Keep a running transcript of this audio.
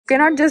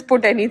cannot just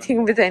put anything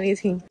with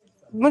anything.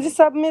 मुझे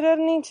सब mirror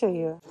नहीं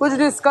चाहिए. कुछ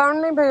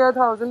डिस्काउंट नहीं भैया.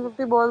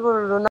 1050 बहुत बोल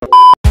रहे हो ना.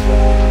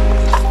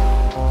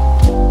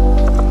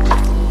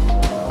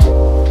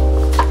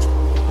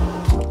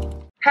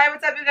 Hi,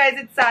 what's up you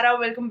guys, it's Sarah.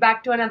 Welcome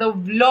back to another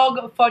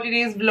vlog. For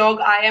today's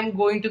vlog, I am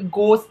going to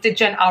go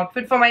stitch an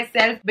outfit for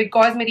myself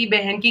because मेरी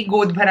बहन की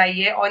गोद भराई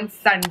है on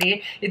Sunday.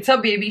 It's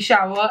her baby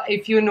shower.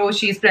 If you know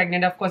she is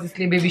pregnant, of course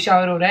इसलिए baby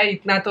shower हो रहा है.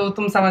 इतना तो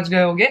तुम समझ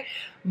गए होगे.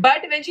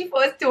 But when she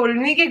first told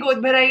me कि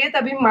गोद भराई है,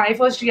 तभी my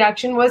first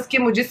reaction was कि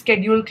मुझे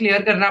schedule clear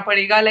करना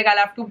पड़ेगा. Like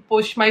I'll have to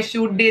push my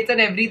shoot dates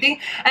and everything.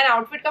 And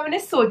outfit का मैंने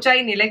सोचा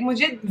ही नहीं. Like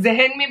मुझे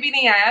जहन में भी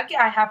नहीं आया कि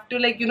I have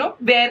to like you know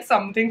wear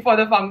something for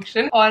the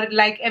function. Or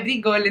like every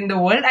girl in the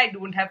world, I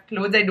don't have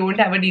clothes. I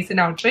don't have a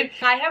decent outfit.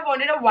 I have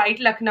wanted a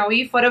white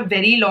Lucknowi for a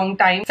very long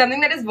time.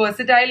 Something that is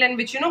versatile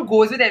and which you know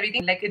goes with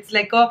everything. Like it's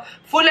like a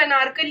full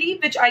anarkali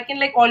which I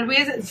can like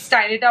always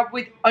style it up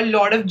with a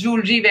lot of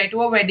jewelry, wear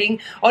to a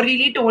wedding, or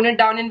really tone it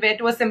down and wear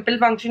to a simple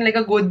function like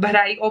a god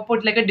bharai, or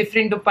put like a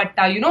different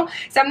dupatta, you know,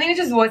 something which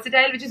is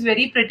versatile, which is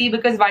very pretty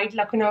because white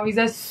Lucknowis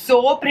are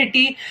so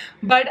pretty,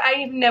 but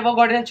I've never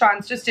gotten a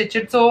chance to stitch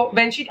it. So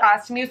when she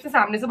asked me, उसने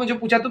सामने से मुझे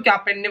पूछा तू क्या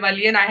पहनने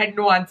वाली है, and I had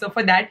no answer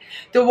for that.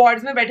 तो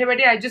wards में बैठे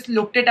बैठे I just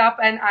looked it up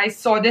and I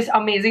saw this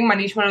amazing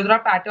Manish Malhotra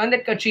pattern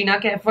that Katrina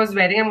Kaif was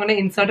wearing. I'm going to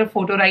insert a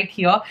photo right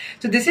here.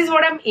 So this is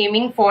what I'm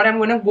aiming for.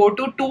 I'm going to go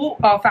to two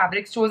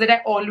fabric stores that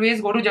I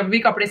always go to जब भी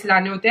कपड़े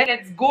सिलाने होते हैं.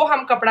 Let's go.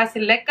 हम कपड़ा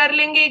select कर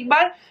लेंगे एक बार,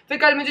 फिर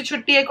कल मुझे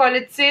छुट्टी है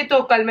कॉलेज से,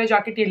 तो कल मैं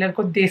जाके टेलर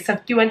को दे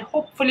सकती हूँ एंड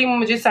होपफुली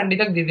मुझे संडे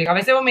तक दे देगा.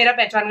 वैसे वो मेरा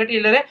पहचान का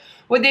टेलर है,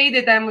 वो दे ही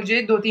देता है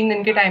मुझे 2-3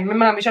 दिन के टाइम में.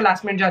 मैं हमेशा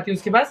लास्ट मिनट जाती हूँ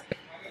उसके पास.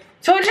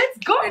 So let's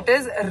go. It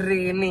is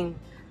raining.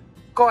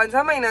 कौन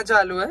सा महीना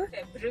चालू है?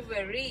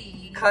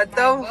 February.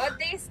 खत्म. My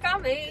birthday is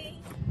coming.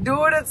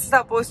 Dude, it's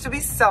supposed to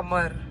be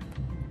summer.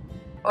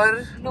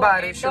 और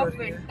बारिश हो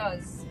रही है.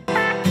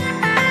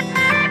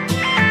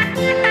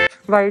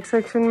 व्हाइट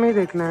सेक्शन में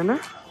देखना है ना.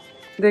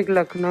 देख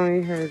लखनऊ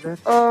ही है इधर.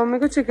 मेरे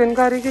को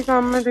चिकनकारी के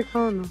काम में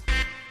दिखाओ ना.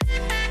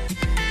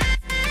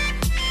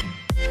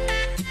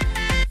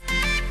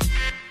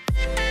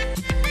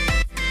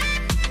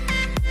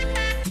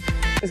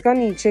 इसका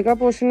नीचे का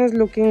पोर्शन इज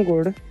लुकिंग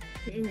गुड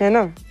है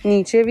ना.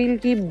 नीचे वील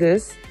कीप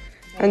दिस,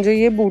 एंड जो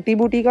ये बूटी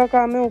बूटी का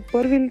काम है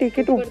ऊपर वील टेक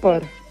इट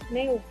ऊपर.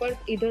 नहीं, ऊपर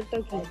इधर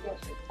तक है.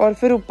 और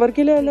फिर ऊपर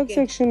के लिए अलग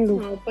सेक्शन लूं.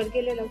 हाँ, ऊपर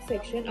के लिए अलग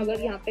सेक्शन.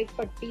 अगर यहाँ पे एक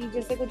पट्टी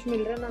जैसे कुछ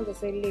मिल रहा है ना,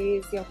 जैसे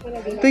लेस या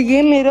फिर तो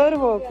ये मिरर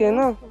वर्क है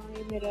ना.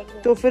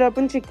 मिरर. तो फिर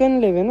अपन चिकन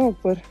लेवे ना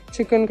ऊपर,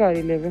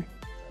 चिकनकारी लेवे.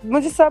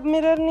 मुझे सब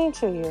मिरर नहीं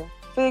चाहिए,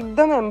 तो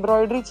एकदम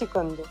एम्ब्रॉयडरी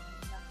चिकन दो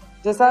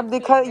जैसा आप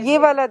दिखा. ये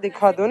वाला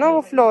दिखा दो ना,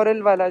 वो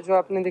फ्लोरल वाला जो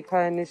आपने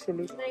दिखाया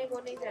इनिशियली. नहीं,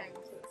 वो नहीं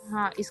जाएंगे.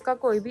 हाँ, इसका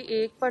कोई भी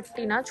एक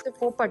पट्टी ना,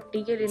 वो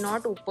पट्टी के लिए,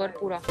 नॉट ऊपर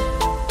पूरा.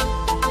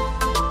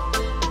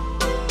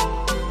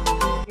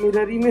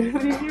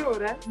 मिररी ही हो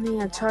रहा है. नहीं,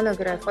 अच्छा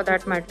लग रहा है. For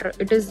that matter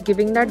it is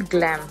giving that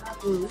glam.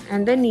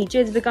 And then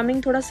नीचे इज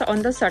बिकमिंग थोड़ा सा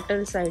on the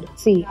subtle side.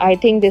 C, I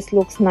think this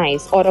looks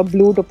nice. और अ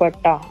blue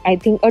dupatta, I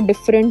think a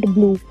different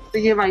blue. तो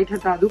ये व्हाइट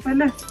हटा दूं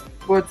पहले,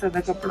 बहुत ज्यादा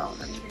कपड़ा हो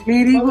रहा है.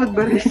 मेरी गोद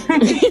भरी.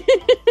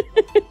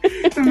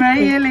 तो मैं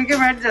ये लेके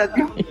बैठ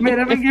जाती हूँ.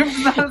 मेरा भी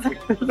गिफ्ट डाल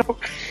सकते हो लोग.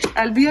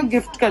 I'll be a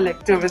gift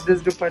collector with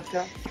this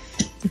dupatta.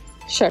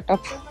 Shut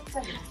up.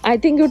 I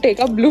think you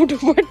take a blue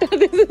dupatta.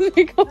 This is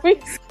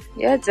becoming.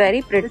 Yeah, it's very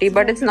pretty,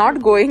 but it's not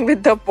going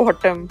with the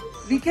bottom.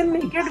 We can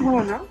make it go,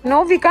 na?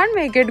 No, we can't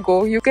make it go.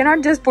 You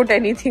cannot just put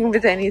anything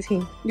with anything.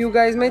 You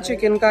guys, my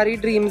chicken curry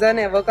dreams are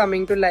never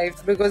coming to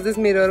life because this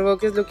mirror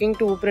work is looking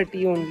too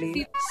pretty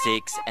only.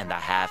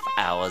 6.5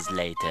 hours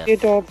later. ये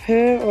top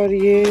है और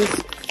ये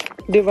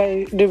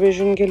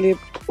division के लिए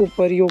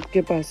ऊपर योक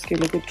के पास के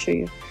लिए कुछ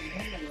चाहिए.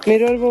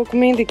 मिरर वर्क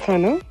में ही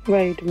दिखाना,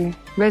 वाइट में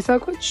वैसा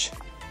कुछ.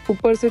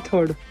 ऊपर से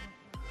थर्ड.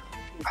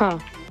 हाँ,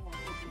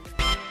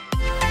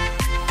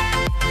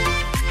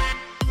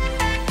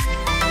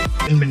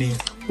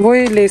 वो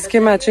ये लेस के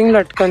मैचिंग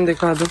लटकन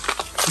दिखा दो.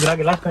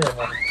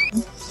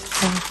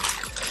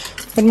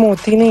 पर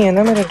मोती नहीं है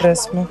ना मेरे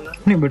ड्रेस में.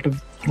 नहीं, बट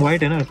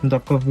व्हाइट है ना, इसमें तो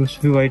आपका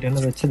भी व्हाइट है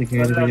ना, तो अच्छा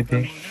दिखेगा ये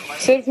पे.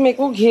 सिर्फ मेरे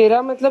को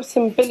घेरा मतलब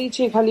सिंपल ही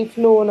चाहिए, खाली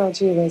फ्लो होना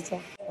चाहिए वैसा.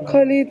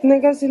 खाली इतने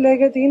का सिलाई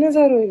का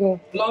 3000 होगा.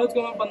 ब्लाउज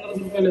का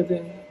 1500 रुपए लेते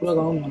हैं. पूरा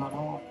गाउन बना रहा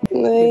हूँ.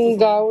 नहीं,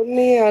 गाउन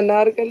नहीं,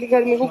 अनारकली का.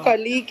 मेरे को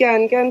कली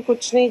कैन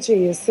कुछ नहीं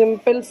चाहिए,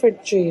 सिंपल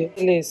फिट चाहिए.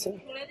 लेस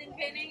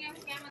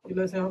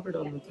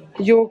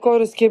योक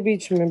और उसके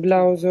बीच में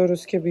ब्लाउज और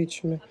उसके बीच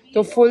में.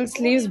 तो फुल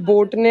स्लीव्स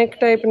बोट नेक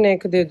टाइप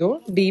नेक दे दो,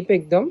 डीप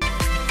एकदम.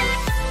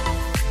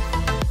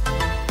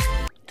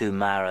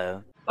 Tomorrow.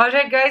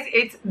 Alright guys,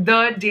 it's the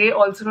day,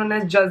 also known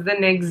as just the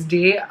next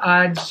day.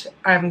 आज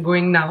I'm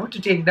going now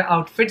to take the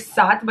outfit.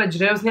 7 बज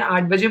रहे हैं, उसने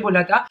 8 बजे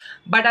बोला था.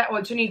 But I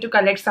also need to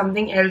collect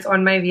something else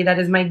on my way. That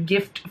is my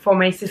gift for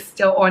my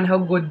sister on her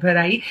good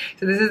bharai.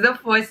 So this is the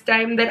first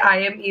time that I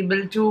am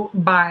able to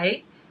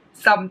buy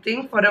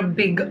something for a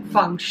big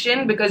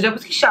function, because जब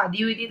उसकी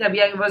शादी हुई थी तभी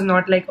I was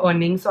not like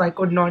earning, so I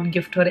could not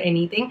gift her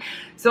anything.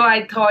 So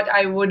I thought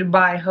I would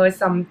buy her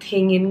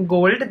something in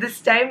gold this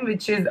time,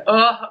 which is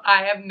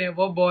I have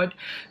never bought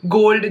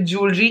gold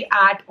jewelry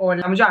at all.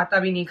 मुझे आता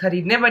भी नहीं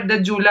खरीदने, but the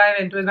jeweler I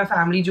went to is my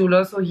family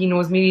jeweler, so he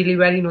knows me really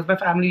well, he knows my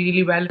family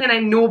really well,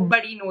 and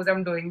nobody knows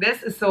I'm doing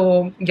this. So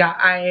yeah,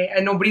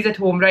 and nobody's at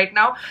home right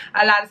now.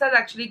 Larissa has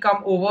actually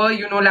come over.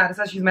 You know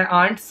Larissa, she's my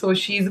aunt, so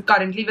she's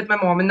currently with my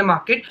mom in the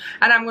market,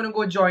 and I'm gonna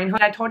go join her.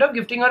 I thought of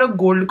gifting her a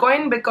gold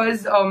coin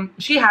because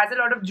she has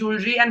a lot of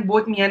jewelry, and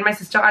both me and my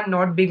sister are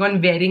not big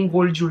on wearing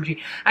gold jewelry.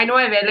 I know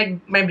I wear like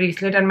my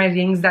bracelet and my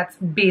rings, that's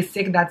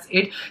basic, that's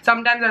it.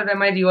 Sometimes I'll wear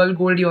my real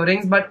gold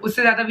earrings, but usse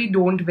zyada we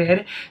don't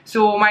wear.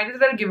 So might as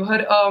well give her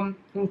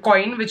a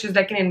coin, which is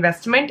like an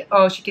investment.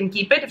 She can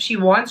keep it if she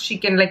wants. She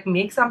can like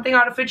make something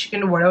out of it. She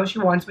can do whatever she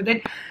wants with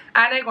it.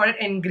 And I got it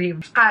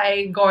engraved.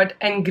 I got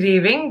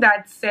engraving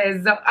that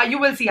says, you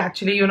will see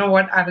actually, you know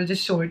what, I will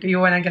just show it to you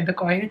when I get the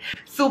coin.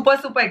 Super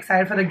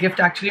excited for the gift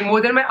actually.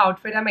 More than my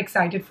outfit, I'm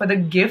excited for the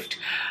gift.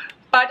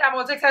 But I'm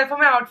also excited for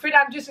my outfit.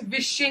 I'm just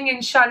wishing,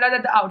 inshallah,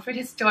 that the outfit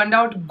has turned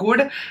out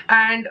good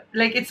and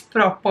like it's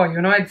proper,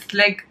 you know, it's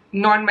like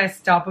not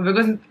messed up,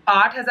 because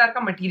 8,000 का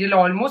material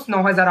almost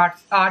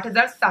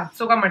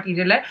 8,700 का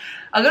material है.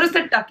 अगर उससे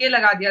टके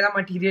लगा दिया था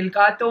material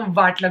का तो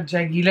वाट लग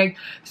जाएगी. Like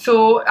so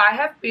I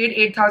have paid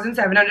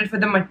 8,700 for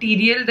the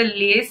material. The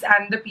less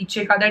and the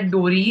पीछे का दैट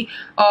डोरी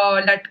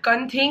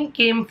लटकन thing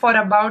came for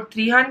about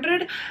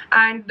 300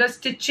 and the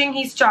stitching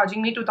he is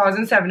charging me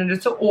 2,700.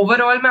 So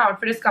overall my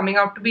outfit is coming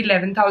out to be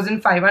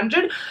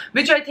 11,500,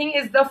 which I think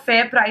is the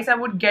fair price. I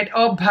would get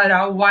a भरा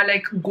हुआ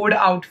like good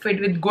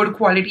outfit with good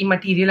quality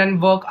material and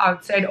work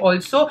outside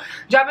also,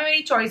 जहाँ पे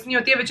मेरी choice नहीं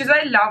होती है, which is why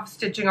I love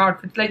stitching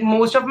outfits. Like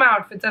most of my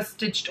outfits are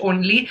stitched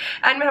only,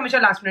 and मैं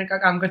हमेशा last minute का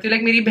काम करती हूँ.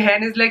 Like मेरी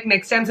बहन is like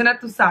next time से ना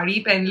तू साड़ी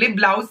पहन ले,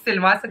 ब्लाउज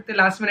सिलवा सकते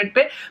last minute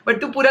पे, but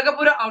तू पूरा का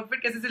पूरा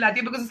outfit कैसे सिलाती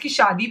है? Because उसकी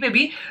शादी पे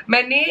भी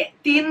मैंने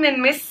 3 दिन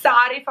में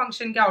सारे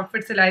function के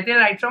outfit सिलाए थे,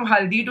 right from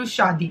हल्दी to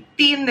शादी,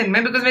 3 दिन में,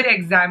 because मेरे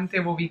exam थे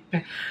वो week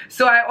में.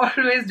 So I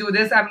always do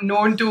this. I'm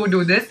known to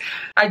do this.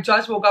 I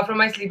just woke up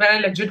from my sleep and I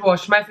legit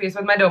washed my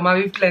face with my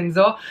Dermavive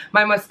cleanser.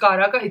 My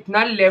mascara का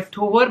इतना left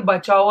over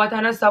बचा हुआ था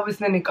ना, सब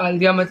इसने निकाल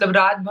दिया. मतलब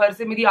रात भर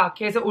से मेरी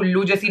आंखें ऐसे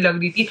उल्लू जैसी लग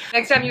रही थी.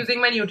 Next I am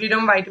using my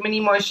न्यूट्रीडर्म vitamin E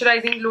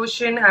moisturising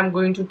lotion. I am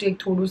going to take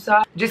थोड़ा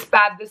सा just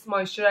pat this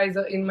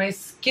moisturizer in my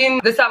skin.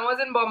 The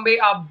summers in Bombay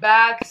are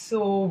back,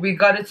 so we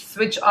gotta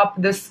switch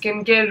up the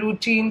skincare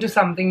routine to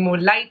something more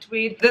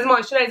lightweight. This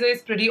moisturizer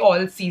is pretty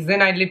all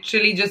season. I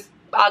literally just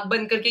आग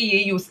बंद करके ये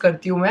use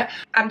करती हूँ मैं.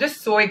 I am just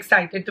so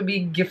excited to be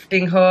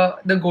gifting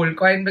her the gold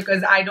coin,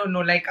 because I don't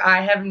know, like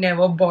I have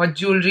never bot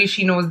jewellery.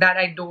 She knows that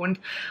I don't.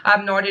 I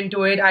am not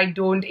into it. I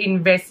don't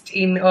invest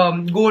in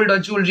gold और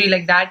jewellery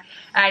like that,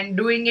 and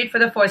doing it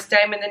for the first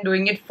time and then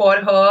doing it for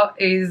her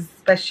is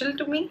special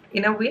to me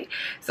in a way.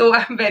 So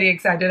I'm very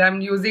excited.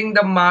 I'm using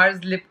the Mars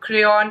lip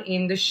crayon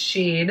in the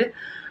shade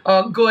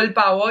Girl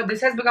Power.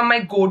 This has become my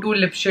go-to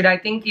lip shade. I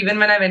think even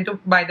when I went to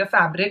buy the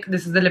fabric,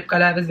 this is the lip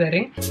color I was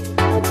wearing.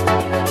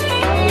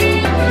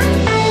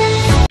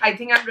 I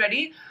think I'm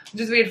ready.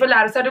 Just wait for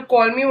Larissa to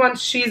call me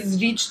once she's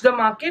reached the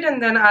market,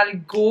 and then I'll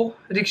go.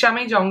 Rickshaw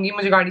में ही जाऊंगी,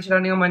 मुझे गाड़ी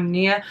चलाने का मन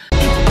नहीं है.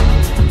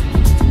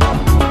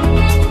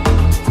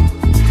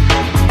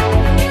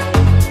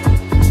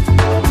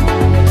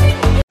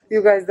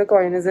 You guys, the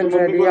coin isn't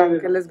ready.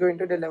 Uncle is going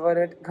to deliver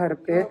it घर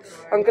पे.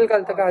 Uncle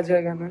कल तक आ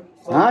जाएगा ना?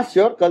 हाँ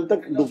श्योर, कल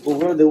तक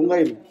दोपहर दूंगा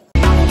ही.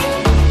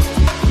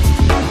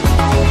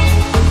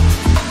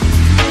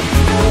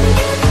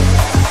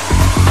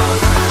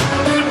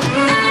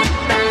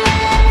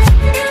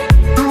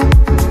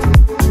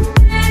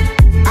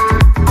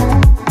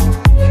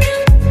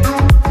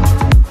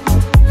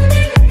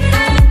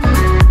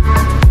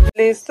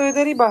 लेस तो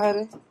इधर ही बाहर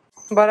है,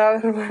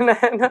 बराबर बना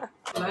है ना.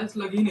 लेस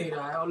लग ही नहीं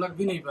रहा है और लग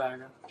भी नहीं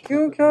पाएगा.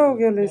 क्यों, क्या हो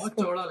गया लेस बहुत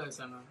को? चौड़ा लेस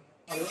है ना.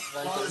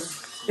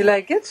 You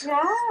like it?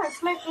 Yeah,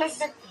 it's like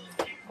that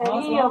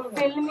very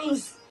filmy.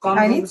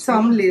 I need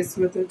some lace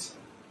with it.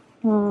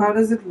 How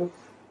does it look?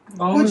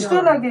 कुछ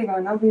तो लगेगा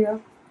ना भैया.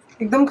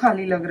 एकदम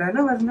खाली लग रहा है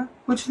ना, वरना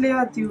कुछ ले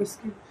आती हूँ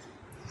उसकी.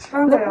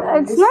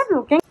 It's not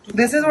looking.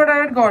 This is what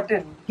I had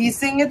gotten.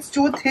 He's saying it's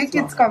too thick.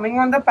 It's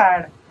coming on the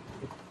pad.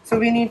 So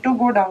we need to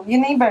go down. ये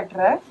नहीं बैठ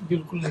रहा है.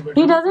 बिल्कुल नहीं बैठ.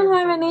 He doesn't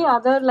have any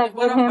other like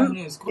with him.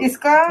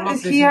 इसका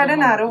he had a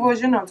narrow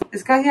version of.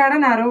 इसका he had a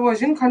narrow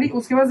version. खाली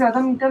उसके पास ज्यादा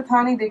मीटर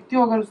था नहीं. देखती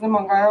हूँ अगर उसने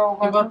मंगाया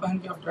होगा. एक बार पहन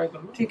के आप ट्राई कर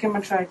लो. ठीक है,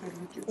 मैं ट्राई कर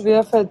लेती हूँ. We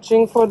are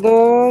fetching for the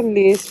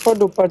lace for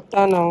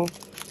dupatta now.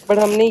 But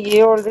हमने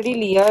ये ऑलरेडी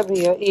लिया है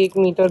भैया 1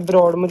 मीटर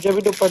ब्रॉड. मुझे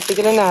अभी दुपट्टे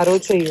के लिए नैरो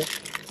चाहिए.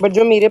 बट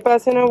जो मेरे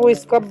पास है ना, वो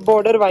इसका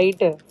बॉर्डर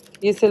वाइट है,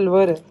 ये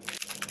सिल्वर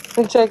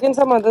है. Check in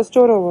some other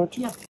store और व्हाट.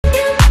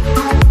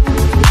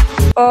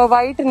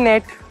 वाइट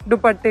नेट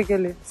दुपट्टे के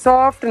लिए,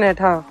 सॉफ्ट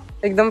नेट. हाँ,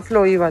 एकदम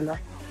फ्लोई वाला.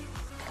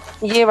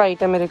 ये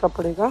वाइट है मेरे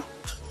कपड़े का.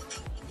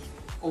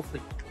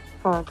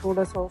 हाँ,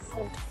 थोड़ा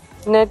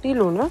सॉफ्ट नेट ही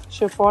लो ना,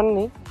 शिफॉन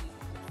नहीं.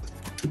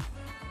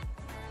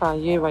 हाँ,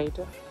 ये वाइट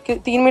है.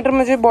 3 मीटर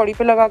मुझे बॉडी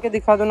पे लगा के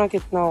दिखा दो ना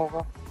कितना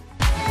होगा.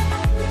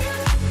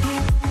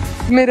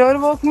 मिरर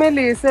वर्क में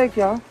लेस है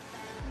क्या?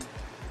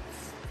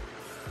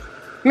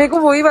 मेरे को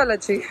वही वाला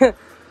चाहिए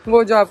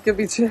वो जो आपके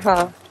पीछे,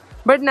 हाँ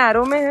बट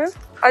नैरो में है।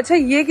 अच्छा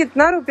ये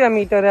कितना रुपया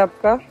मीटर है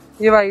आपका?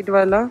 ये वाइट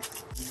वाला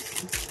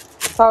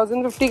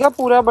 1050 का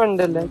पूरा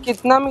बंडल है।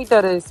 कितना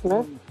मीटर है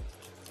इसमें?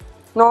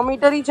 9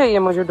 मीटर ही चाहिए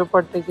मुझे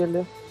दुपट्टे के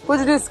लिए। कुछ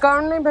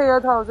डिस्काउंट नहीं भैया?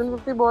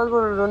 1050 बोल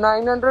रहे हो,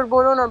 900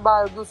 बोलो ना।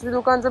 दूसरी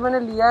दुकान से मैंने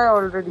लिया है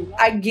already.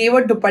 I gave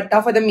a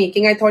dupatta for the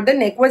making. I thought the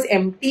neck was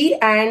empty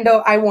and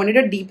I wanted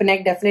a deep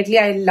neck. Definitely,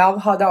 I love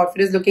how the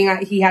outfit is looking.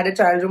 He had a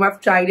trial room. I've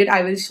tried it.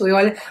 I will show you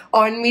all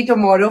on me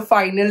tomorrow.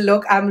 Final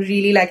look. I'm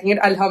really liking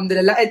it.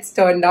 Alhamdulillah, it's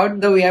turned out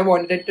the way I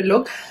wanted it to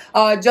look.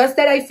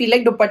 Just that I feel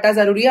like dupatta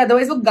zaruri है.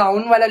 Otherwise, वो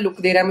gown वाला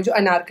look दे रहा है मुझे.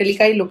 अनारकली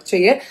का ही look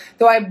चाहिए.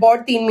 तो I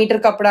bought 3 metre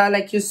कपड़ा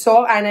like you saw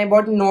and I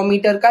bought 9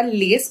 metre का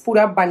लेस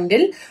पूरा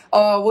बंडल.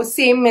 वो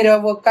सेम मिरर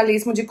वर्क का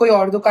लेस मुझे कोई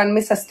और दुकान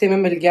में सस्ते में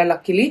मिल गया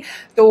लकीली.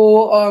 तो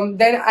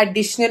देन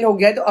एडिशनल हो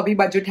गया. तो अभी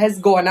budget has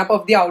gone up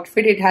of the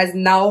outfit. It has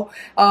now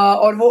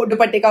और वो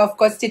दुपट्टे का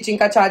ऑफकोर्स स्टिचिंग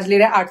का चार्ज ले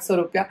रहा है 800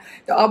 रुपया.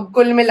 तो अब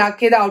कुल मिला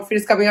के the outfit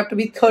is coming up to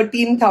be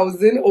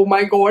 13,000. O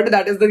my God,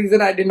 that is the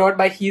reason I did not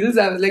bye heels.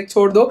 I was like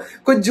छोड़ दो,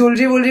 कुछ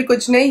ज्वेलरी वुलरी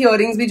कुछ नहीं.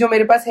 इयररिंग्स भी जो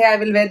मेरे पास है I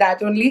will where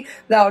that only.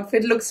 The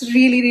outfit looks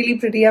really really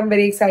pretty. I am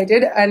very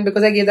excited and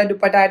because I gave the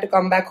dupatta I had to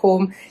come back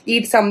home,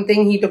 eat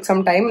something. He took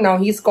some time. Now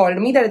he has called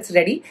me that it's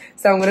ready,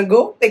 so I'm gonna go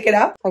pick it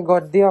up. I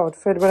got the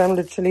outfit but I'm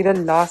literally the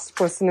last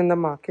person in the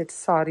market.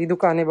 सारी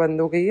दुकानें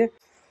बंद हो गई है.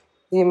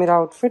 ये मेरा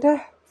outfit है.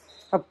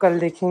 अब कल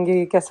देखेंगे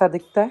ये कैसा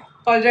दिखता है.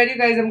 Already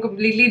guys, I'm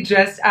completely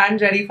dressed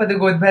and ready for the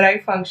Godbharai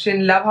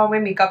function. Love how my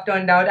makeup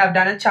turned out. I've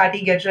done a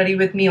chatty get ready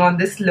with me on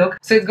this look,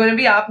 so it's going to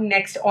be up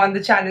next on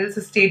the channel,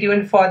 so stay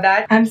tuned for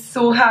that. I'm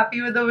so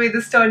happy with the way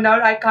this turned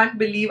out. I can't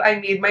believe I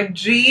made my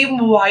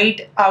dream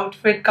white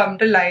outfit come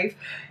to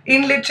life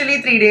in literally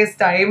 3 days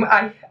time.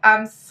 I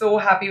am so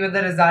happy with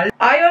the result.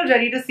 Are you all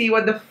ready to see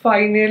what the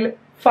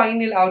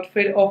final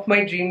outfit of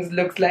my dreams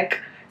looks like?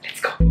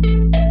 Let's go.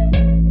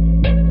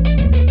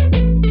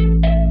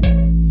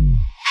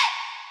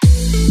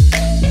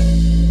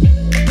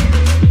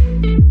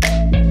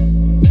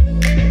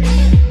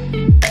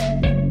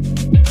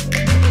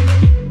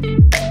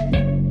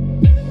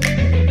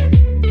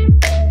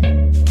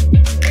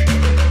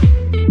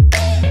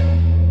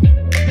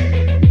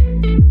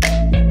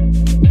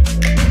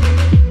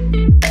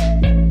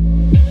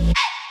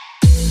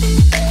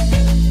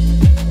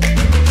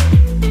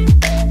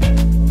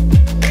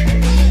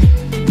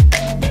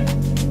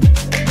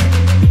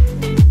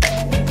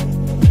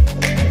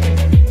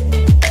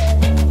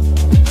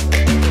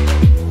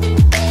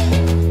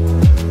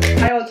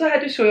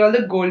 Show you all the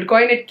gold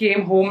coin. It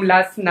came home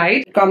last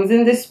night. It comes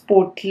in this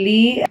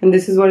potli and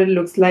this is what it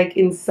looks like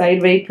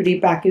inside. Very pretty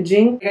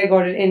packaging. I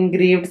got it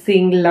engraved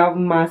saying love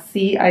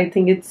Masi. I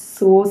think it's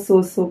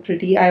so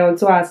pretty. I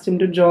also asked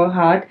him to draw a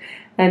heart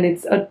and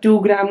it's a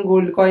 2-gram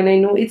gold coin. I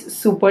know it's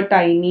super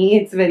tiny,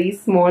 it's very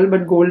small,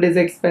 but gold is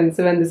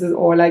expensive and this is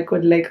all I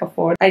could like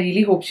afford. I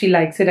really hope she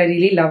likes it. I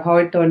really love how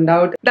it turned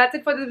out. That's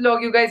it for this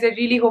vlog, you guys. I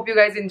really hope you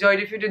guys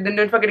enjoyed. If you did, then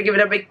don't forget to give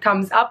it a big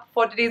thumbs up.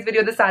 For today's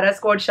video, the Sara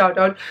Squad shout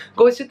out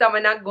goes to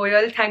Tamanna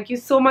Goyal. Thank you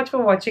so much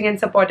for watching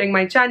and supporting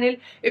my channel.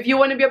 If you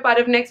want to be a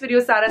part of next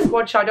video Sara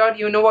Squad shout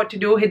out, you know what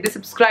to do. Hit the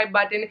subscribe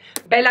button,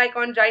 bell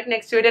icon right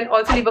next to it, and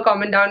also leave a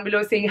comment down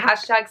below saying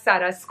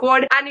 #Sara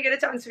Squad, and you get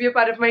a chance to be a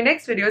part of my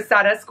next video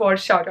Sara Squad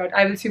shout out.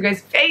 I will see you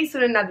guys very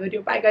soon in another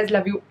video. Bye guys,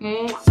 love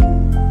you.